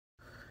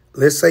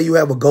Let's say you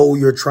have a goal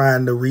you're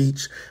trying to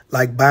reach,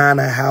 like buying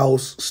a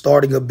house,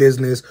 starting a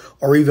business,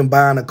 or even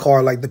buying a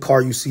car like the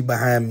car you see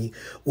behind me.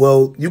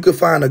 Well, you can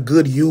find a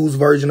good used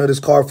version of this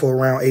car for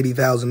around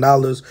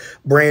 $80,000.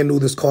 Brand new,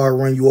 this car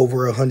will run you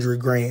over 100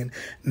 grand.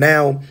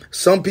 Now,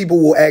 some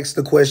people will ask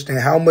the question,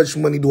 how much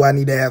money do I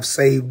need to have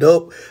saved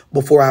up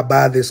before I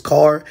buy this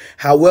car?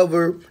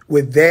 However,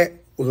 with that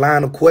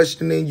line of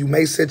questioning, you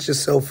may set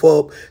yourself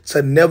up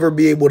to never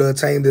be able to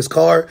attain this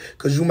car,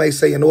 because you may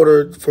say, in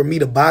order for me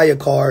to buy a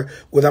car,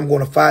 whether I'm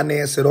going to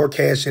finance it or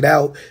cash it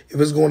out, if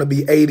it's going to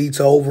be 80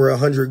 to over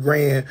 100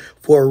 grand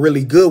for a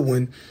really good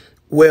one,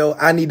 well,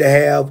 I need to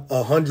have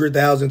 $100,000,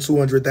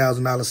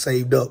 $200,000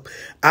 saved up.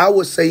 I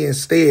would say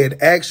instead,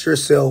 ask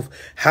yourself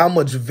how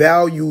much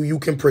value you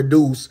can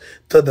produce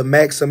to the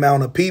max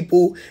amount of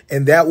people,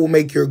 and that will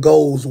make your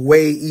goals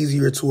way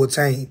easier to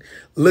attain.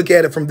 Look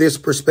at it from this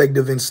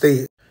perspective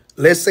instead.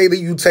 Let's say that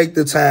you take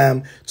the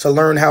time to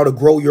learn how to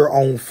grow your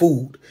own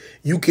food.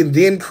 You can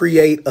then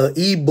create an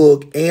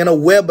ebook and a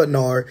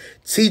webinar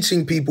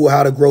teaching people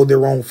how to grow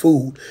their own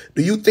food.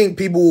 Do you think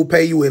people will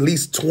pay you at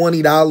least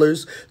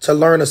 $20 to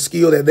learn a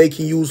skill that they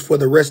can use for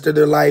the rest of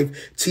their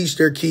life, teach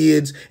their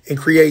kids, and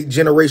create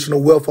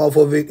generational wealth off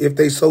of it if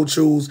they so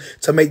choose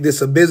to make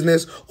this a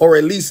business, or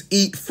at least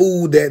eat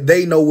food that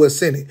they know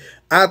what's in it?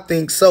 I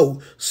think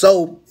so.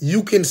 So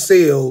you can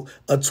sell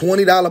a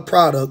 $20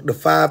 product to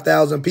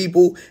 5,000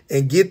 people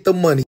and get the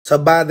money to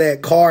buy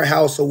that car,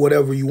 house, or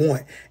whatever you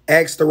want.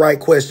 Ask the right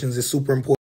questions. It's super important.